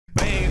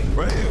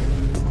Bam.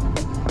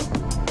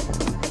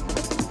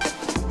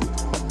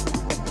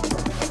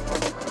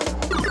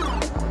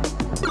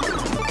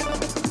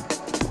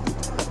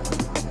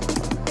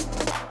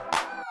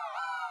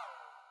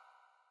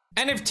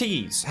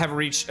 NFTs have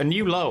reached a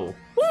new low.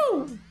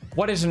 Woo!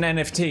 What is an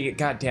NFT?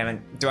 God damn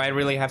it. Do I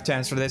really have to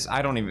answer this?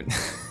 I don't even...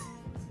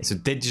 It's a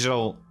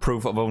digital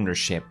proof of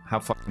ownership. How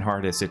fucking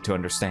hard is it to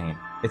understand?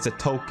 It's a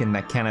token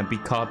that cannot be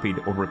copied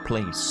or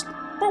replaced.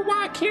 But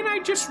why can't I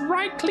just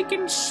right-click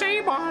and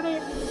save on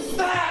it?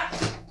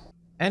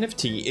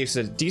 NFT is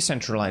a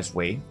decentralized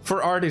way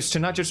for artists to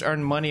not just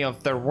earn money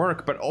off their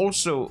work, but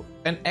also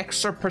an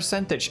extra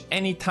percentage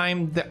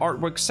anytime the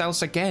artwork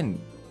sells again.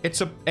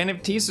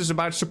 NFTs is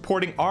about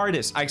supporting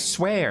artists, I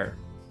swear.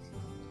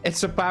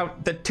 It's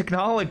about the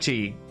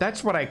technology.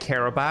 That's what I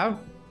care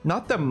about,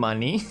 not the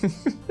money.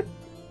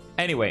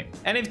 Anyway,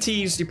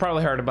 NFTs, you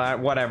probably heard about,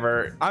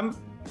 whatever. I'm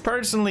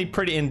personally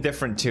pretty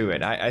indifferent to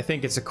it. I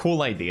think it's a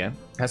cool idea,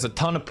 has a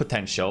ton of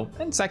potential,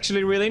 and it's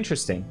actually really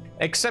interesting.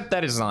 Except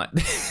that it's not.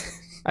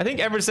 I think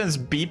ever since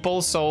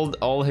Beeple sold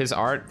all his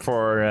art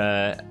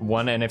for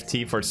one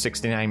NFT for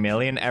 69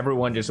 million,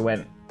 everyone just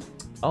went,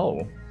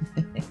 oh.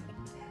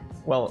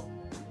 Well,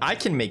 I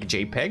can make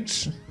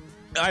JPEGs.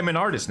 I'm an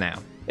artist now.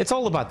 It's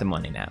all about the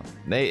money now.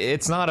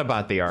 It's not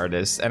about the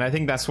artist, and I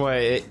think that's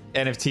why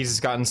NFTs has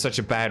gotten such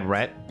a bad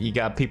rep. You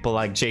got people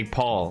like J.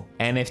 Paul,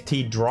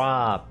 NFT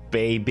drop,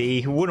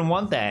 baby. Who wouldn't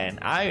want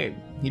that?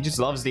 He just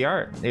loves the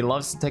art. He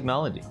loves the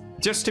technology.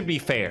 Just to be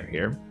fair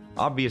here,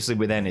 obviously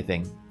with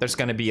anything, there's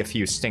gonna be a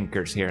few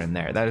stinkers here and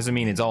there. That doesn't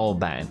mean it's all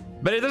bad,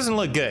 but it doesn't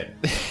look good.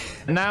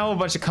 Now a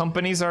bunch of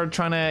companies are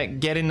trying to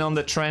get in on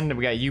the trend.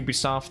 We got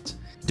Ubisoft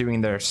doing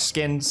their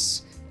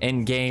skins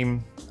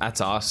in-game.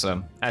 That's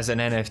awesome. As an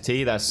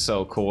NFT, that's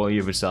so cool,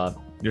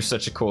 Ubisoft. You're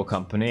such a cool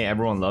company.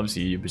 Everyone loves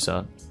you,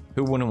 Ubisoft.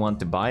 Who wouldn't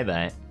want to buy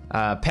that?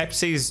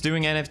 Pepsi's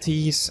doing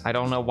NFTs. I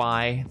don't know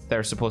why.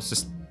 They're supposed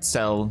to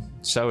sell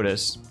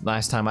sodas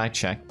last time I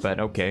checked, but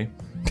okay.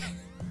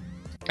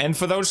 And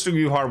for those of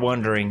you who are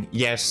wondering,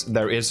 yes,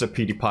 there is a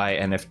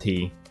PewDiePie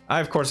NFT. I,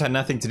 of course, had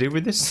nothing to do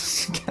with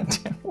this.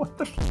 Goddamn, what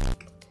the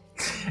fuck?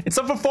 It's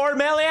up for 4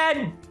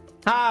 million!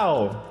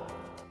 How?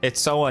 It's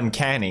so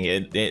uncanny.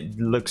 It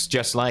looks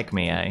just like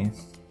me. I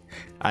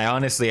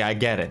honestly, I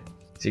get it.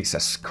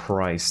 Jesus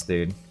Christ,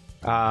 dude.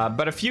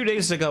 But a few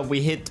days ago,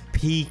 we hit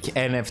peak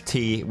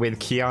NFT with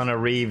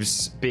Keanu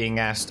Reeves being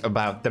asked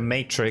about the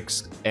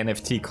Matrix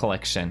NFT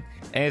collection.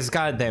 And it's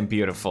goddamn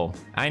beautiful.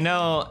 I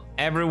know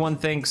everyone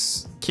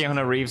thinks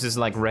Keanu Reeves is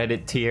like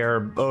Reddit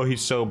tier. Oh,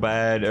 he's so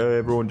bad. Oh,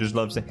 everyone just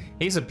loves him.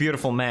 He's a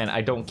beautiful man. I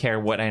don't care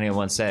what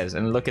anyone says.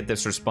 And look at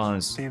this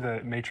response. See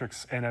the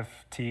Matrix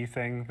NFT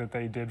thing that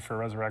they did for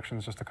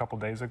Resurrections just a couple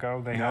days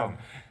ago?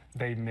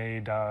 They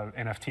made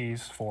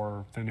NFTs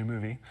for the new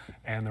movie,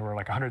 and there were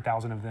like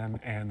 100,000 of them,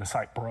 and the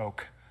site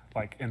broke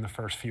like in the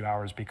first few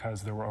hours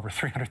because there were over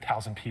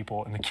 300,000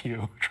 people in the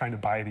queue trying to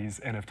buy these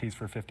NFTs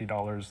for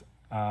 $50.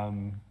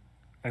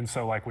 And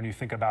so like when you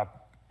think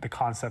about the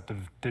concept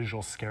of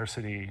digital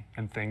scarcity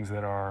and things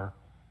that are,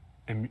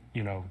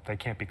 you know, they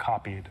can't be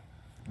copied.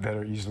 That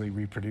are easily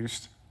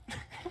reproduced.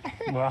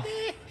 Well,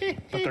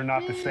 but they're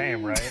not the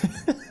same, right?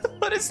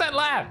 What is that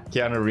laugh?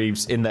 Keanu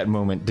Reeves in that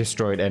moment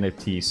destroyed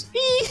NFTs.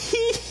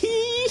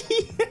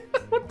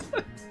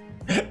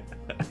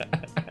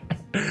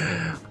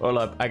 Hold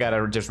up, I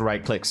gotta just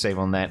right click save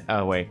on that.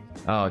 Oh wait.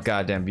 Oh,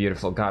 goddamn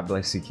beautiful. God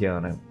bless you,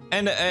 Keanu.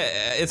 And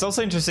it's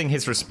also interesting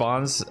his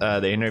response,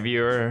 the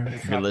interviewer,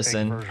 if you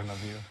listen. Version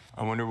of you.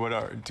 I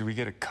wonder do we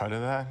get a cut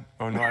of that?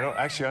 Oh no,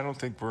 I don't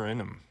think we're in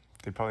them.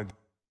 They probably...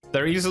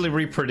 They're easily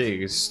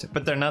reproduced,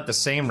 but they're not the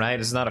same, right?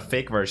 It's not a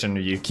fake version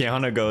of you.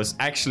 Keanu goes,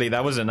 actually,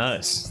 that wasn't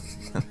us.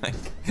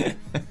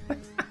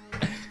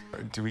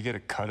 Do we get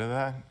a cut of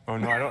that? Oh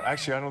no, I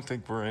don't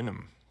think we're in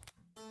them.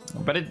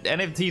 But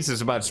NFTs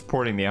is about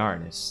supporting the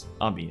artists,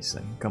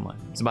 obviously. Come on,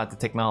 it's about the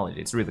technology.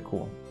 It's really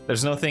cool.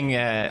 There's nothing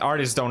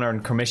artists don't earn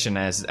commission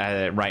as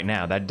right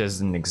now. That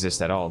doesn't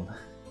exist at all.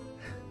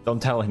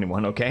 Don't tell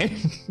anyone, okay?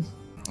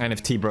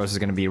 NFT Bros is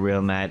gonna be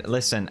real mad.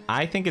 Listen,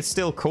 I think it's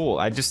still cool.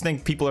 I just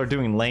think people are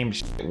doing lame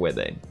shit with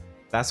it.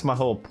 That's my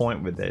whole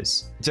point with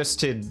this. Just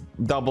to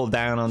double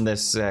down on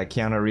this,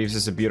 Keanu Reeves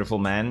is a beautiful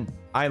man.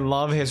 I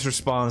love his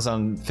response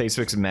on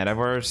Facebook's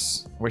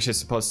metaverse, which is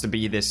supposed to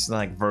be this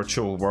like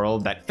virtual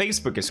world that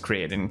Facebook is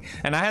creating.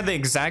 And I had the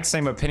exact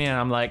same opinion.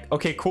 I'm like,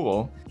 okay,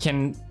 cool.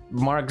 Can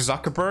Mark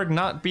Zuckerberg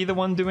not be the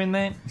one doing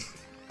that?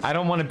 I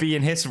don't want to be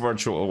in his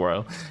virtual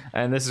world.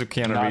 And this is what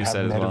Keanu Reeves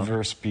said as well.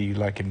 Metaverse be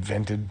like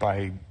invented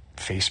by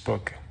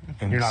Facebook.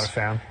 You're not a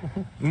fan?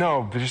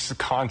 No, but just the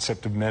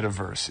concept of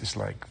metaverse is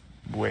like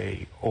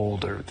way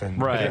older than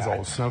right. It is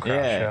old. Snow Crash,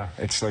 yeah.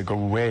 It's like a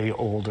way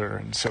older,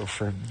 and so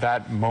for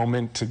that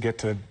moment to get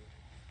to,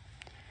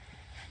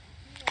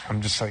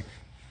 I'm just like,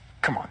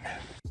 come on, man.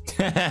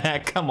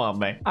 Come on,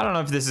 man. I don't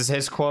know if this is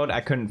his quote.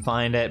 I couldn't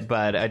find it,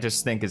 but I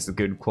just think it's a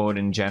good quote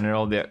in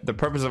general. The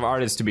purpose of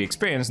art is to be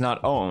experienced,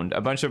 not owned.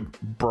 A bunch of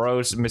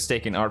bros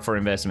mistaking art for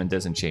investment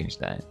doesn't change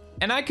that.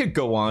 And I could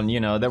go on, you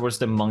know, there was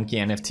the monkey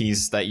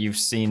NFTs that you've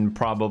seen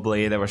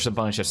probably. There was a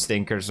bunch of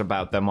stinkers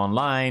about them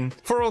online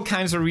for all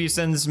kinds of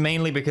reasons,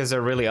 mainly because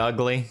they're really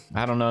ugly.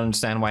 I don't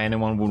understand why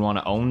anyone would want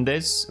to own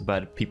this,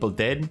 but people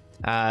did.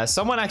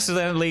 Someone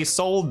accidentally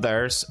sold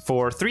theirs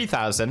for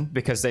 3,000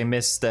 because they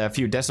missed a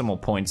few decimal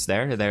points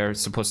there. They're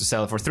supposed to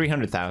sell it for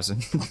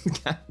 300,000.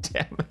 God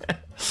damn it.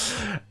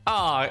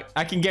 Oh,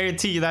 I can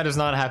guarantee you that does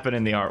not happen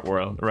in the art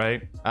world,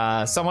 right?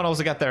 Someone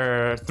also got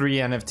their 3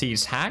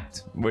 NFTs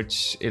hacked,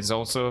 which is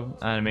also,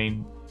 I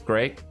mean,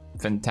 great,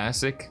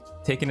 fantastic.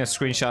 Taking a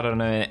screenshot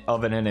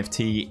of an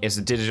NFT is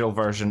a digital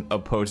version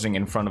of posing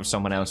in front of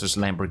someone else's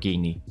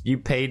Lamborghini. You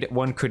paid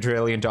 $1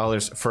 quadrillion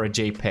for a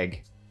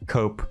JPEG.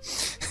 Cope.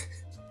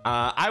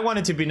 I want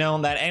it to be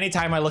known that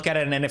anytime I look at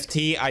an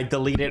NFT, I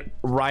delete it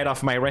right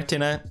off my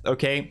retina,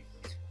 okay?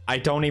 I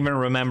don't even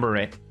remember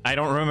it. I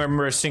don't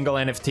remember a single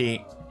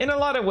NFT. In a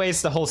lot of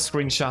ways, the whole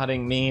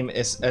screenshotting meme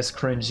is as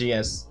cringy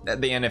as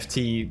the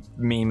NFT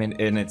meme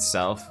in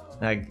itself.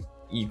 Like,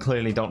 you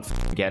clearly don't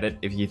get it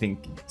if you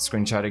think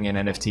screenshotting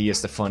an NFT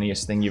is the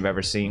funniest thing you've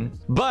ever seen.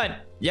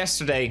 But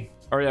yesterday,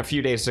 or a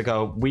few days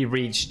ago, we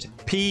reached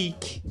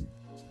peak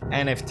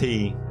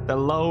NFT, the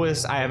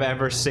lowest I have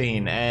ever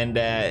seen, and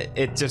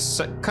it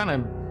just kind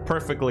of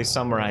perfectly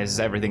summarizes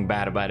everything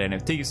bad about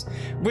NFTs,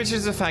 which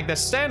is the fact that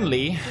Stan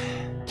Lee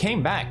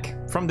came back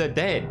from the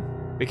dead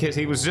because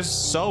he was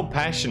just so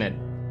passionate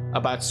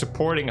about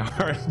supporting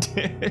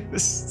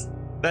artists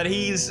that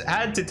he's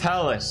had to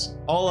tell us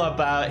all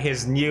about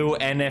his new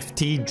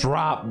NFT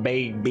drop,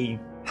 baby.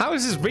 How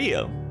is this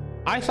real?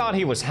 I thought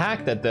he was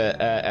hacked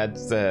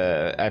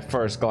at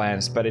first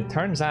glance, but it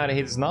turns out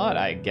he's not,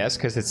 I guess,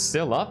 because it's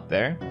still up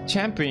there.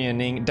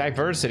 Championing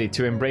diversity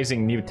to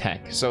embracing new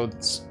tech. So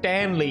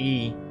Stan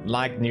Lee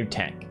liked new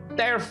tech.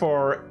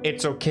 Therefore,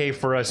 it's okay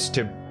for us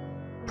to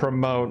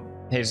promote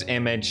his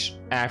image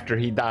after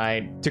he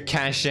died to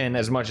cash in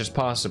as much as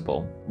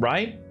possible,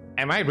 right?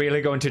 Am I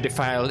really going to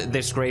defile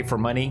this grave for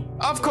money?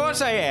 Of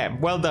course I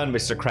am! Well done,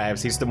 Mr.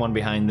 Krabs. He's the one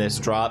behind this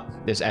drop,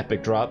 this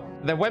epic drop.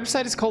 The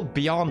website is called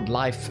Beyond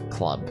Life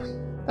Club.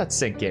 Let's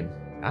sink in.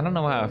 I don't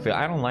know how I feel.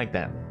 I don't like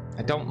that.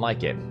 I don't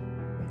like it.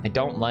 I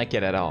don't like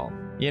it at all.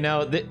 You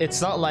know,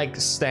 it's not like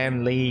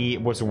Stan Lee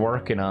was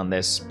working on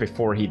this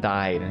before he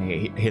died,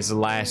 and his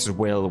last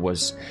will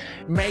was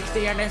make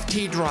the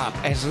NFT drop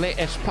as lit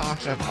as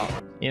possible.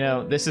 You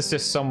know, this is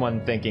just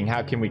someone thinking,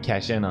 how can we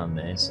cash in on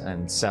this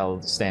and sell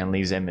Stan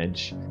Lee's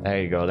image?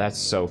 There you go. That's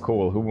so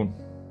cool. Who?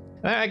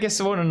 I guess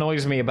what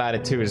annoys me about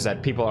it too is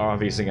that people are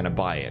obviously gonna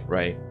buy it,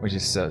 right? Which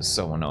is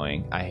so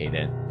annoying. I hate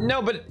it.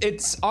 No, but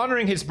it's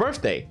honoring his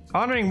birthday,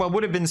 honoring what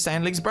would have been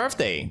Stan Lee's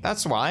birthday.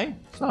 That's why.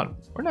 It's not.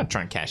 We're not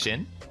trying to cash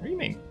in. What do you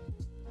mean?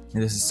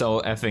 This is so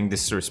effing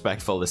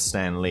disrespectful to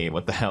Stan Lee.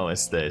 What the hell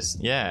is this?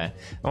 Yeah,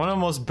 one of the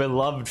most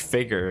beloved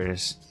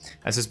figures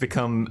has just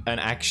become a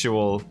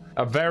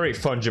very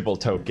fungible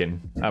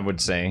token, I would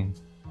say,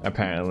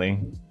 apparently,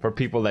 for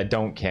people that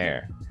don't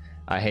care.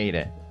 I hate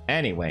it.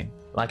 Anyway,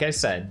 like I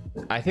said,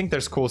 I think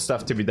there's cool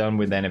stuff to be done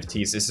with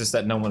NFTs. It's just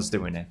that no one's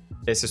doing it.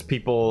 It's just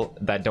people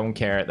that don't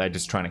care, that are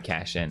just trying to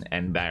cash in,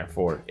 and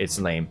therefore it's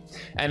lame.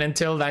 And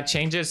until that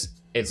changes,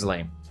 it's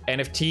lame.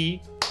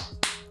 NFT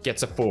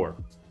gets a 4.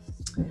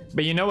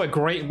 But you know a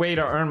great way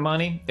to earn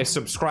money is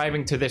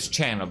subscribing to this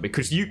channel,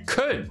 because you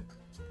could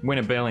win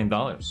 $1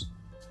 billion.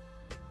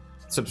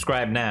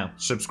 Subscribe now.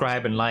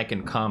 Subscribe and like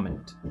and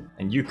comment.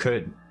 And you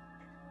could.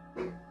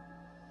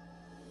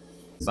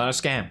 It's not a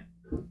scam.